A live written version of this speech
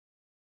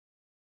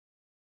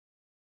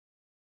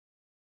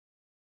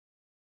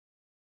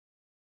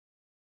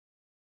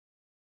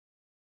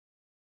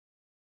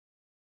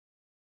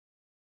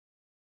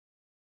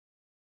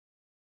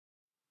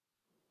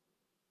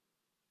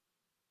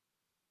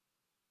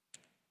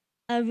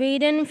A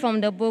reading from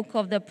the book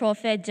of the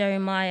prophet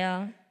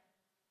Jeremiah.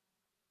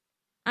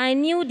 I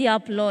knew their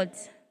plot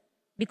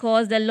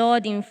because the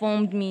Lord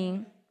informed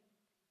me.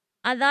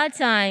 At that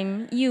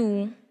time,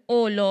 you,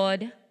 O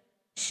Lord,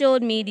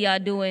 showed me their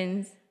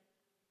doings.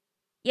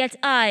 Yet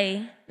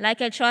I,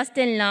 like a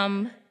trusting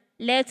lamb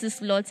led to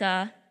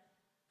slaughter,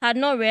 had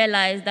not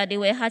realized that they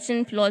were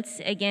hatching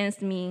plots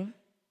against me.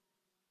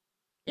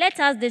 Let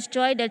us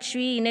destroy the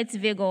tree in its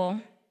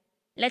vigor.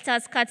 Let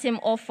us cut him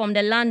off from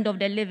the land of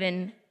the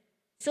living,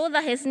 so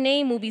that his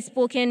name will be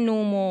spoken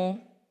no more.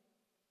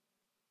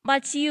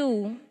 But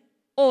you,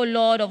 O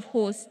Lord of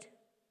hosts,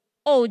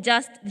 O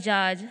just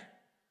judge,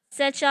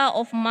 searcher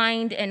of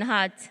mind and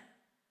heart,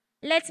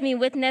 let me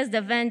witness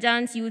the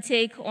vengeance you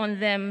take on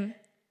them,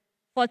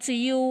 for to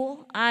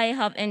you I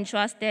have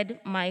entrusted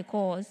my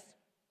cause.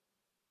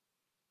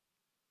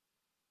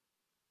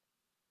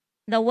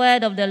 The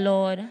word of the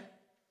Lord.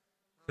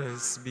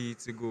 Thanks be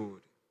to God.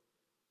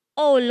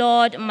 O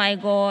Lord, my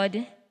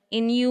God,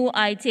 in you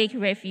I take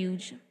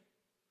refuge.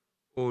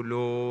 O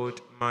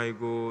Lord, my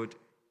God,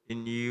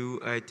 in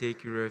you I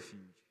take refuge.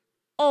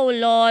 O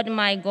Lord,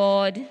 my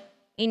God,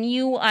 in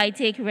you I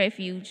take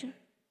refuge.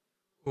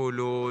 O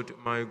Lord,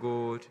 my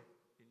God,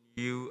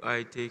 in you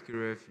I take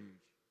refuge.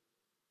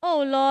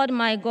 O Lord,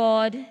 my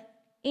God,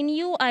 in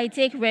you I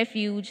take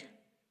refuge.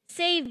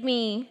 Save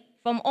me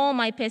from all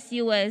my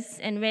pursuers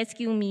and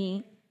rescue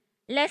me,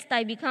 lest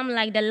I become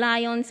like the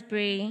lion's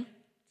prey,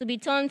 to be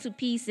torn to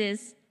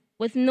pieces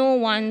with no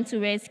one to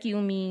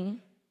rescue me.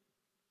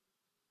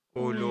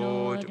 O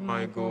Lord,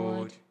 my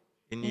God,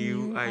 in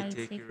you I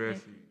take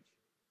refuge.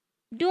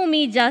 Do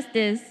me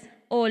justice,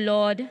 O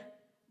Lord,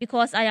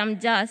 because I am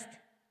just,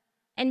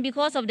 and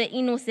because of the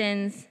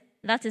innocence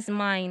that is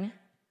mine.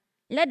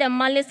 Let the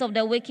malice of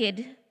the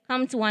wicked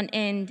come to an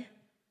end,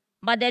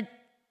 but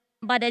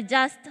the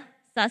just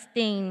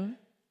sustain.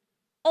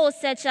 O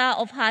searcher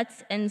of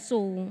hearts and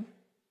soul,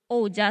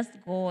 O just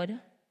God.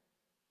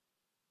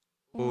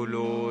 O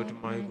Lord,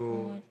 my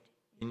God,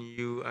 in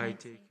you I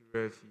take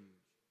refuge.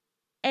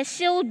 A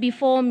shield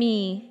before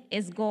me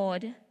is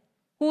God,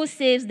 who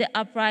saves the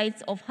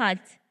upright of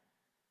heart.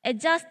 A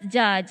just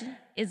judge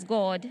is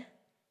God,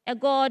 a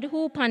God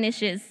who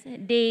punishes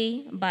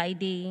day by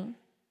day.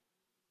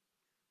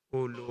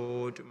 O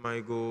Lord, my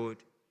God,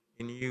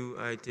 in you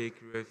I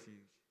take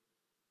refuge.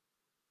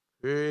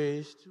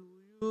 Praise to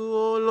you,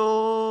 O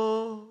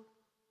Lord,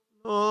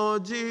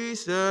 Lord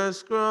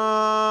Jesus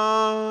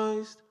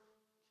Christ,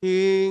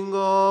 King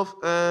of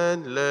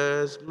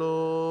endless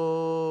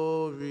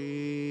glory.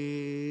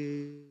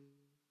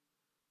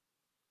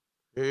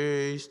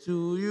 Praise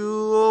to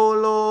you, O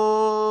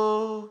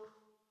Lord,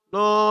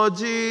 Lord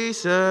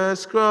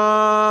Jesus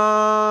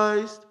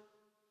Christ,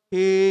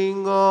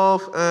 King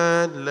of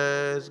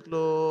endless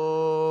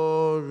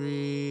glory.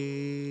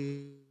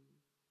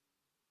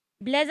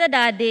 Blessed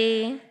are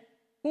they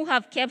who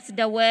have kept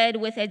the word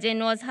with a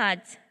generous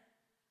heart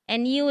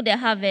and yield the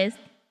harvest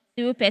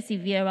through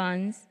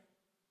perseverance.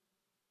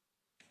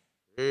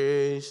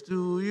 Praise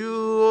to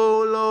you,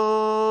 O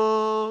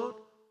Lord,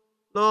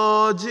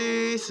 Lord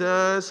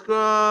Jesus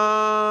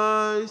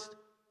Christ,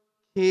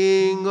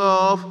 King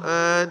of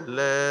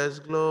endless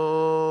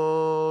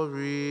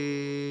glory.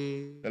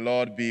 The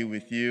Lord be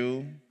with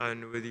you.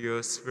 And with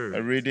your spirit.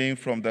 A reading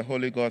from the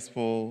Holy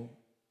Gospel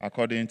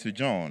according to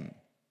John.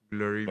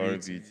 Glory Glory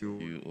be to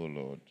you. O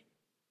Lord.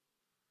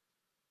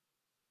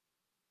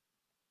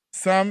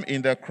 Some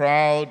in the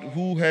crowd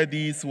who heard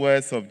these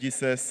words of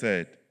Jesus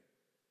said,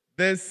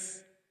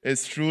 "This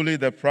is truly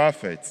the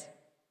prophet."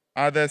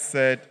 Others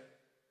said,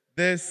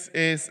 "This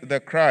is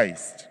the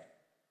Christ."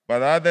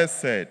 But others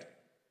said,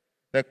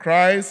 "The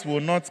Christ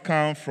will not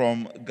come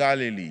from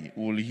Galilee,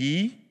 will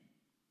he?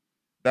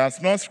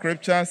 Does not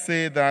Scripture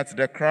say that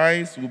the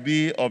Christ will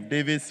be of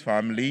David's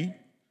family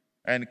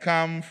and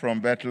come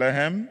from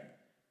Bethlehem,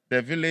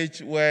 the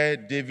village where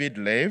David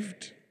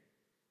lived?"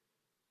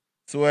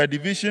 So a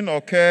division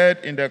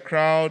occurred in the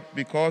crowd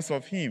because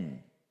of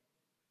him.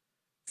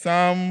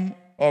 Some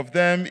of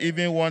them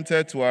even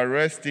wanted to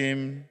arrest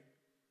him,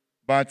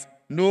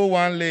 but no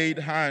one laid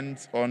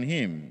hands on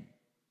him.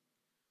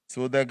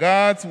 So the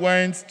guards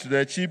went to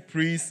the chief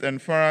priests and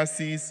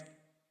Pharisees,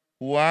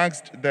 who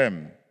asked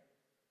them,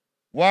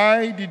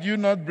 "Why did you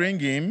not bring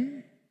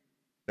him?"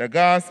 The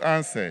guards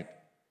answered,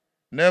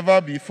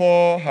 "Never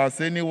before has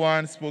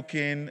anyone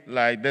spoken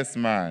like this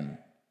man."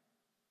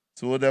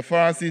 So the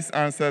Pharisees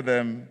answered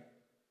them,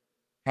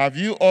 "Have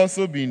you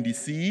also been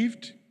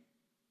deceived?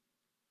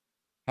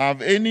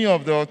 Have any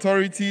of the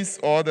authorities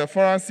or the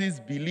Pharisees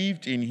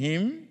believed in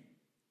him?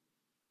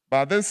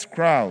 But this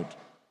crowd,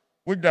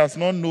 which does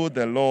not know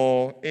the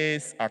law,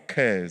 is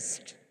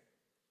accursed."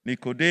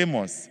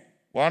 Nicodemus,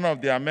 one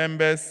of their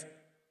members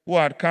who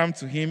had come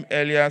to him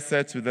earlier,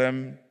 said to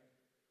them,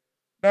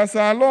 "Does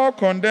our law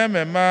condemn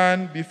a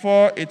man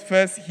before it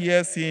first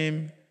hears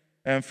him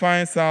and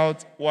finds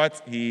out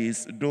what he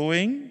is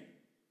doing?"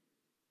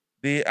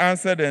 They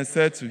answered and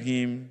said to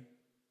him,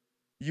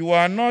 "You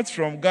are not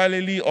from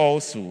Galilee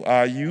also,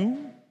 are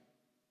you?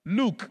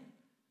 Look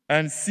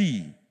and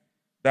see.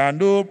 that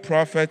no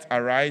prophet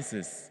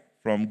arises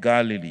from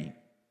Galilee.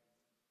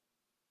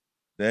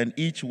 Then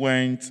each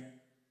went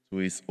to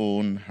his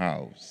own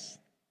house.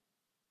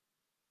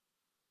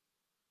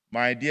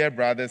 My dear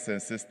brothers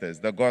and sisters,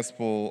 the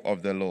gospel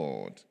of the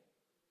Lord.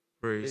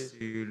 Praise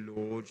to you,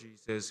 Lord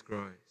Jesus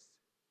Christ.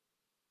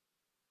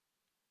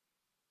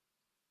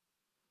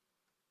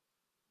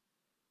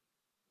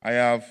 I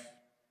have,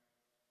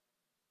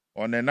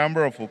 on a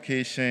number of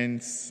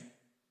occasions,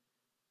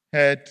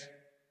 heard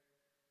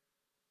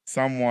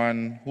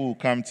someone who will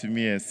come to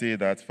me and say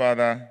that,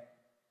 Father,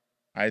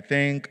 I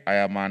think I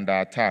am under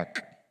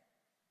attack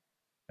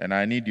and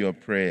I need your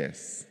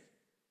prayers.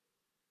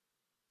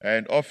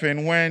 And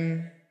often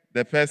when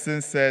the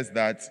person says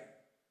that,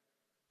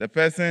 the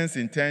person's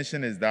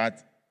intention is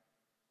that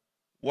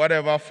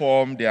whatever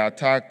form the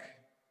attack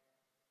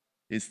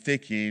is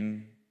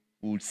taking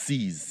will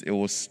cease, it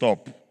will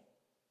stop,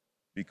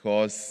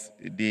 because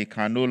they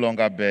can no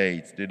longer bear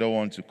it. They don't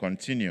want to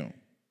continue.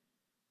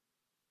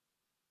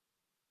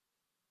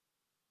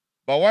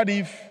 But what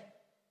if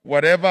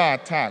whatever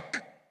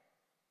attack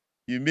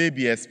you may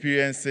be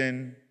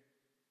experiencing,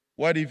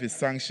 what if it's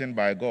sanctioned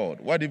by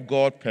God? What if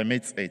God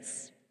permits it?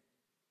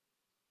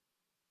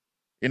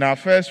 In our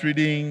first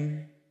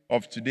reading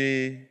of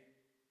today,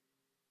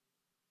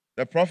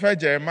 the prophet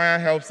Jeremiah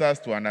helps us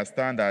to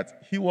understand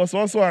that he was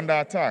also under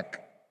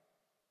attack.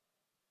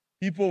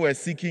 People were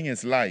seeking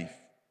his life.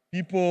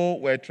 People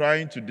were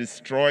trying to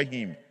destroy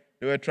him.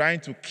 They were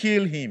trying to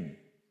kill him.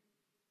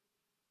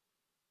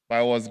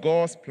 But it was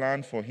God's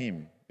plan for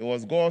him. It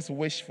was God's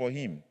wish for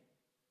him.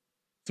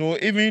 So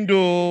even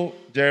though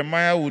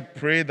Jeremiah would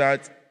pray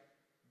that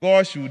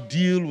God should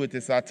deal with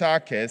his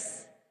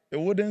attackers, it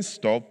wouldn't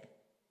stop.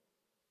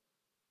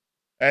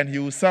 And he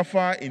would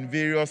suffer in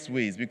various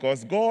ways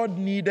because God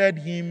needed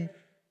him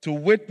to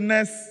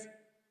witness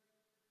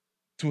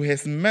to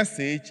his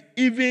message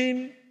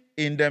even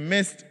in the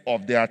midst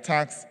of the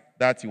attacks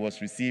that he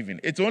was receiving.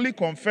 It only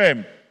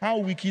confirmed how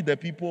wicked the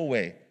people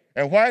were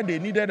and why they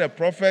needed a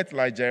prophet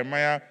like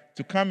Jeremiah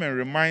to come and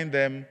remind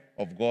them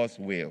of God's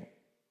will.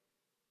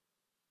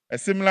 A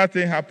similar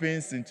thing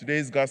happens in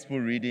today's gospel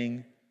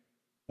reading,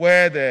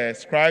 where the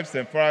scribes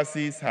and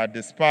Pharisees had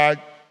dispatched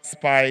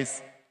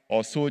spies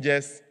or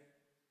soldiers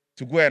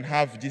to go and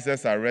have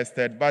Jesus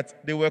arrested,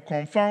 but they were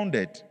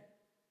confounded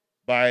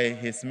by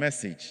his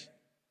message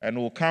and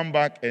will come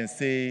back and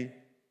say,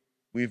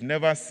 we've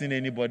never seen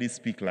anybody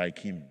speak like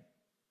him.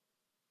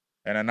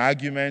 And an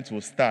argument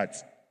will start.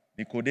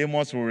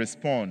 Nicodemus will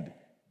respond.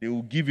 They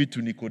will give it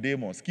to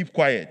Nicodemus. Keep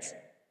quiet.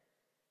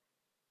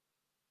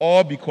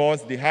 All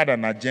because they had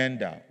an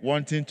agenda,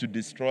 wanting to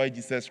destroy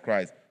Jesus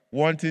Christ,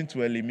 wanting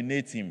to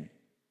eliminate him,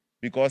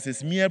 because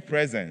his mere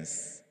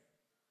presence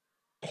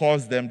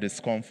caused them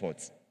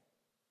discomfort.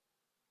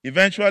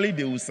 Eventually,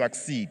 they will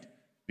succeed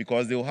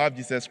because they will have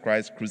Jesus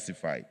Christ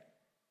crucified.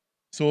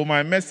 So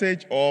my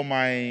message or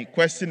my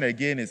question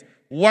again is,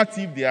 what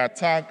if the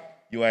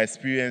attack you are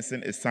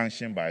experiencing is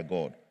sanctioned by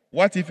God?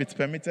 What if it's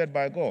permitted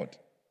by God?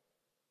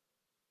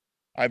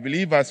 I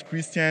believe as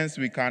Christians,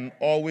 we can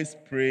always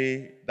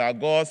pray that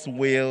God's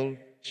will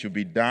should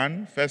be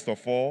done, first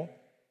of all.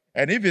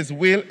 And if his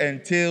will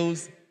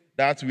entails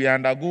that we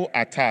undergo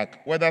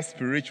attack, whether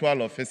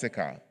spiritual or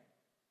physical,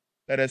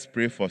 let us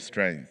pray for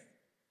strength,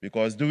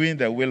 because doing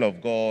the will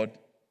of God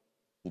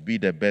will be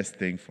the best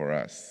thing for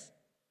us.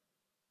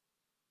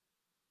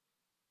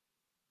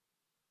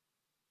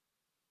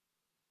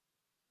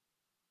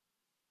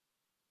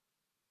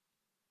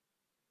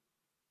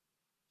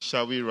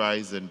 Shall we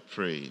rise and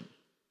pray?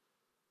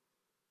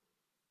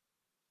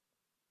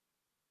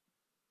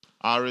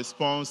 Our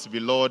response will be,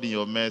 Lord, in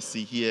your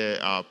mercy, hear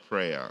our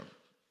prayer.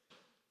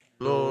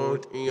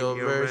 Lord, in your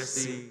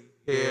mercy,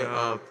 hear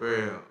our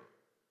prayer.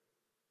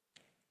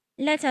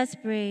 Let us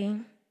pray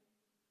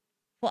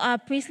for our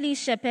priestly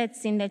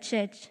shepherds in the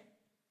church,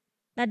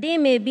 that they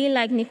may be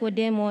like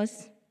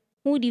Nicodemus,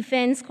 who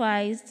defends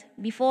Christ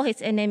before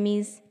his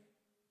enemies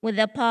with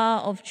the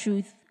power of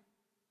truth.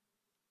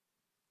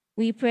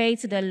 We pray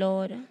to the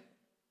Lord.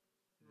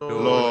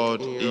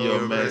 Lord, in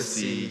your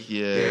mercy,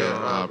 hear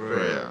our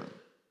prayer.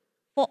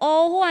 For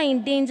all who are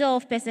in danger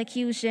of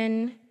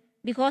persecution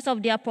because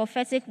of their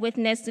prophetic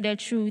witness to the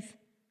truth,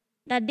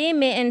 that they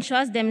may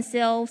entrust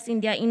themselves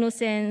in their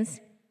innocence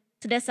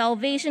to the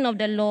salvation of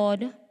the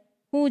Lord,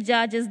 who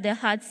judges the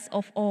hearts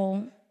of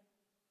all.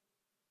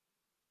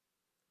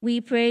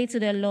 We pray to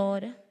the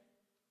Lord.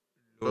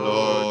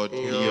 Lord,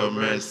 in your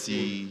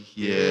mercy,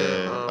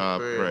 hear our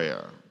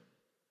prayer.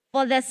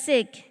 For the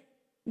sick,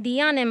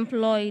 the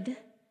unemployed,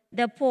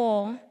 the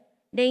poor,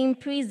 the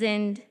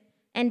imprisoned,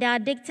 and the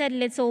addicted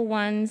little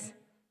ones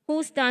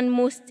who stand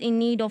most in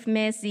need of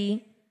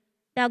mercy,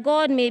 that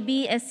God may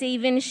be a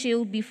saving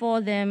shield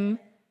before them,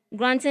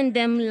 granting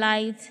them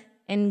light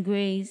and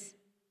grace.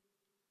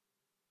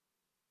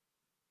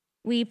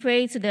 We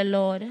pray to the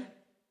Lord.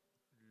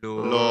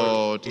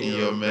 Lord, in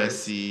your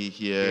mercy,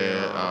 hear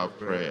our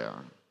prayer.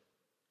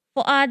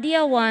 For our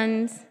dear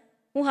ones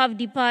who have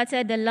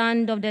departed the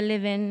land of the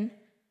living,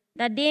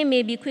 that they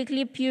may be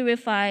quickly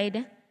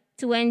purified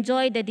to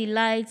enjoy the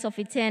delights of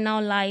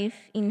eternal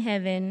life in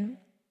heaven.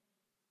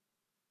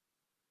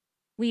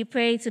 We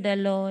pray to the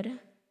Lord.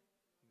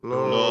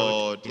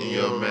 Lord, in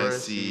your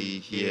mercy,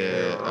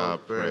 hear our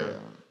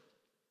prayer.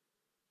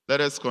 Let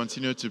us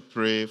continue to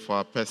pray for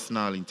our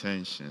personal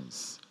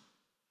intentions.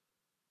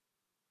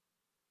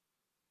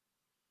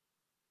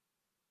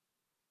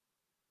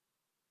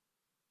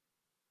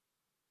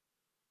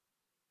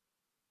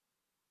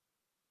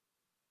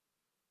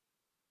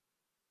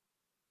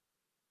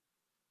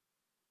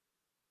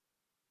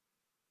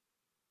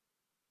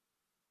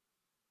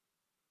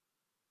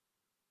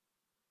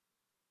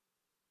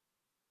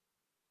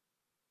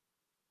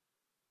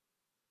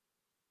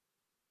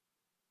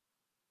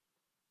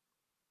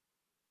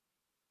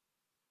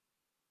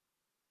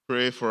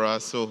 Pray for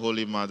us, O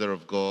Holy Mother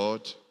of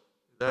God,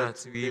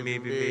 that we may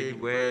be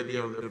made worthy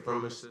of the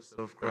promises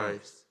of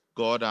Christ.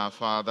 God our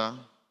Father,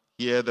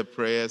 hear the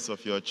prayers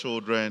of your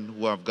children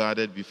who have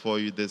gathered before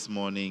you this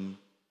morning.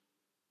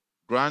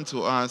 Grant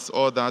to us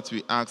all that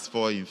we ask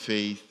for in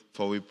faith,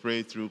 for we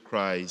pray through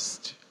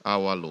Christ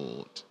our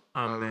Lord.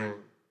 Amen.